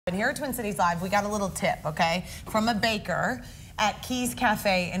And here at Twin Cities Live, we got a little tip, okay, from a baker at Keys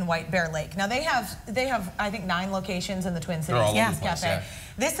Cafe in White Bear Lake. Now they have I think 9 locations in the Twin Cities. Keys Cafe. Yeah.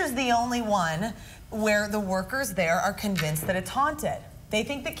 This is the only one where the workers there are convinced that it's haunted. They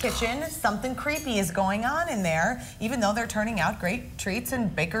think the kitchen, something creepy is going on in there, even though they're turning out great treats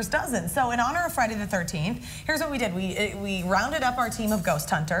and baker's dozen. So in honor of Friday the 13th, here's what we did. We rounded up our team of ghost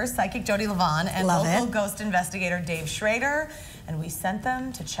hunters, psychic Jodi Livon and local ghost investigator Dave Schrader, and we sent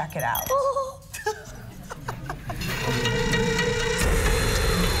them to check it out.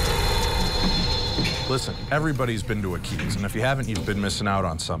 Listen, everybody's been to a Keys, and if you haven't, you've been missing out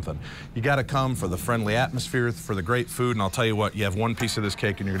on something. You got to come for the friendly atmosphere, for the great food, and I'll tell you what, you have one piece of this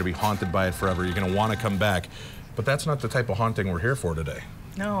cake and you're going to be haunted by it forever. You're going to want to come back. But that's not the type of haunting we're here for today.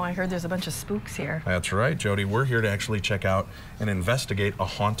 No, I heard there's a bunch of spooks here. That's right, Jodi. We're here to actually check out and investigate a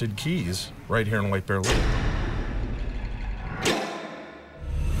haunted Keys right here in White Bear Lake.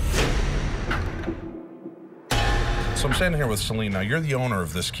 So I'm standing here with Celine. Now, you're the owner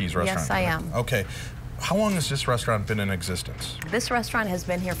of this Keys restaurant. Yes, I am. Okay. How long has this restaurant been in existence? This restaurant has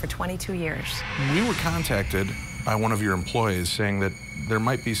been here for 22 years. We were contacted by one of your employees saying that there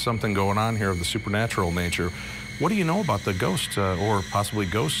might be something going on here of the supernatural nature. What do you know about the ghosts or possibly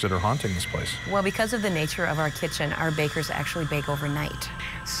ghosts that are haunting this place? Well, because of the nature of our kitchen, our bakers actually bake overnight.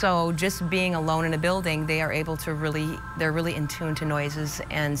 So just being alone in a building, they are able to they're really in tune to noises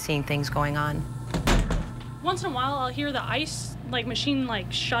and seeing things going on. Once in a while, I'll hear the ice machine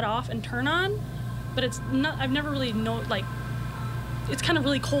shut off and turn on, but it's not. I've never really it's kind of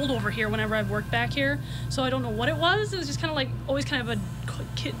really cold over here whenever I've worked back here, so I don't know what it was. It was just kind of always kind of a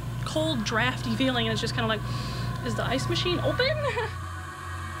cold, drafty feeling, and it's just kind of like, is the ice machine open?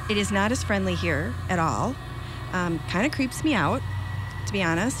 It is not as friendly here at all. Kind of creeps me out, to be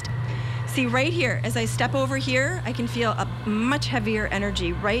honest. See, right here, as I step over here, I can feel a much heavier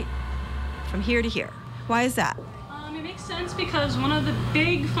energy right from here to here. Why is that? It makes sense because one of the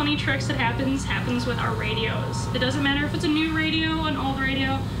big funny tricks that happens with our radios. It doesn't matter if it's a new radio, an old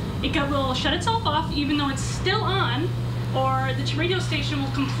radio, it will shut itself off even though it's still on, or the radio station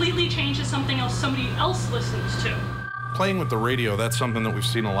will completely change to something else somebody else listens to. Playing with the radio, that's something that we've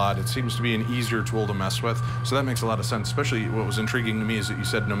seen a lot. It seems to be an easier tool to mess with, so that makes a lot of sense. Especially what was intriguing to me is that you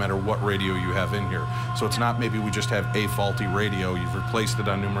said no matter what radio you have in here. So it's not maybe we just have a faulty radio, you've replaced it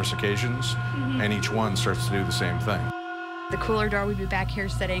on numerous occasions, and each one starts to do the same thing. The cooler door would be back here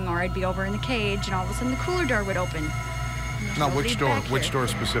sitting, or I'd be over in the cage, and all of a sudden the cooler door would open. Now, which door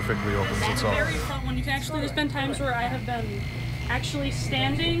specifically opens itself? The very front one. You can actually, there's been times where I have been actually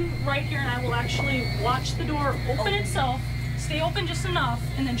standing right here, and I will actually watch the door open itself, stay open just enough,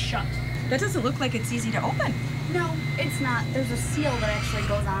 and then shut. That doesn't look like it's easy to open. No, it's not. There's a seal that actually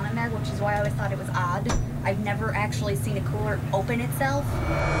goes on in there, which is why I always thought it was odd. I've never actually seen a cooler open itself.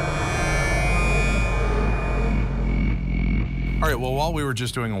 All right, well, while we were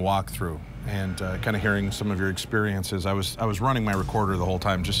just doing a walkthrough and kind of hearing some of your experiences, I was running my recorder the whole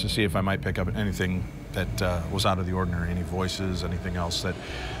time just to see if I might pick up anything that was out of the ordinary, any voices, anything else that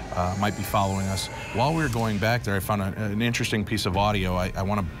might be following us. While we were going back there, I found an interesting piece of audio. I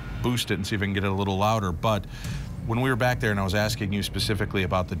want to boost it and see if I can get it a little louder, but when we were back there and I was asking you specifically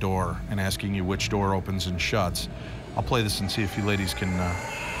about the door and asking you which door opens and shuts, I'll play this and see if you ladies can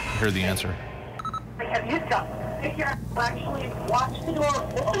hear the answer. Have you sit here and actually watch the door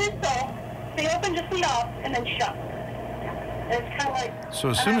open itself, stay open just enough, and then shut? And it's kind of like... So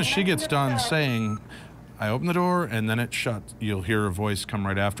as soon as she gets done saying, I open the door and then it shuts, you'll hear a voice come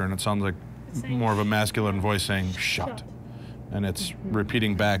right after, and it sounds like more of a masculine voice saying, shut. And it's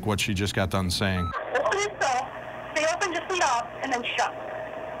repeating back what she just got done saying. Open itself, stay open just enough, and then shut.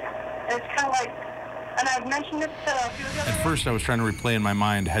 And it's kind of like, and I've mentioned this to a few of the other... At first I was trying to replay in my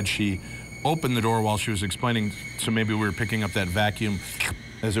mind, had she opened the door while she was explaining, so maybe we were picking up that vacuum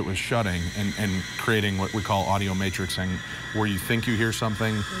as it was shutting and creating what we call audio matrixing, where you think you hear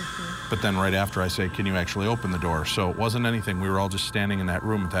something, but then right after I say, can you actually open the door? So it wasn't anything. We were all just standing in that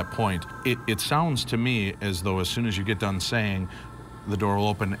room at that point. It sounds to me as though as soon as you get done saying, the door will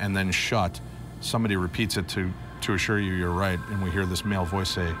open and then shut, somebody repeats it to assure you you're right, and we hear this male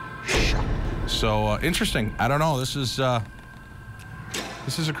voice say, shut. So interesting. I don't know. This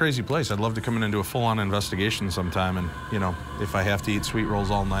is a crazy place. I'd love to come in and do a full-on investigation sometime, and, you know, if I have to eat sweet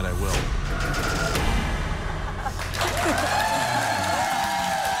rolls all night, I will.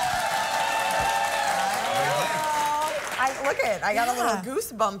 I got a little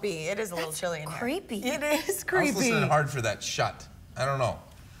goosebumpy. It is a little chilly in here. Creepy. It is creepy. I was listening hard for that shut. I don't know.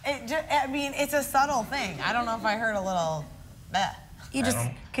 I mean, it's a subtle thing. I don't know if I heard a little bleh. You just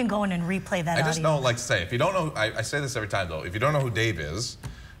can go in and replay that audio. I just know, like, say, if you don't know, I say this every time, though, if you don't know who Dave is,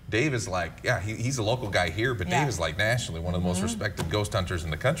 Dave is like, yeah, he's a local guy here, but Dave is like nationally one of the most respected ghost hunters in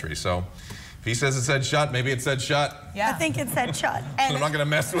the country. So if he says it said shut, maybe it said shut. Yeah. I think it said shut. And I'm not going to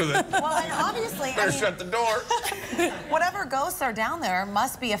mess with it. Well, and obviously, better shut the door. Whatever ghosts are down there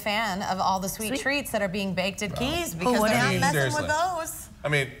must be a fan of all the sweet treats that are being baked at Keys, because they're not messing with those. I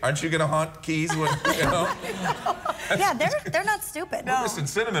mean, aren't you going to haunt Keys when, you know? Yeah, they're not stupid. We're missing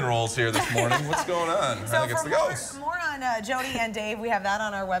cinnamon rolls here this morning. What's going on? So I think it's the ghosts. More on Jodi and Dave, we have that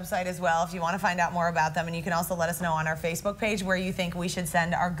on our website as well if you want to find out more about them. And you can also let us know on our Facebook page where you think we should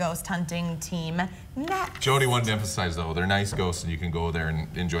send our ghost hunting team next. Jodi wanted to emphasize, though, they're nice ghosts and you can go there and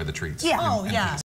enjoy the treats. Yeah. Oh, yeah.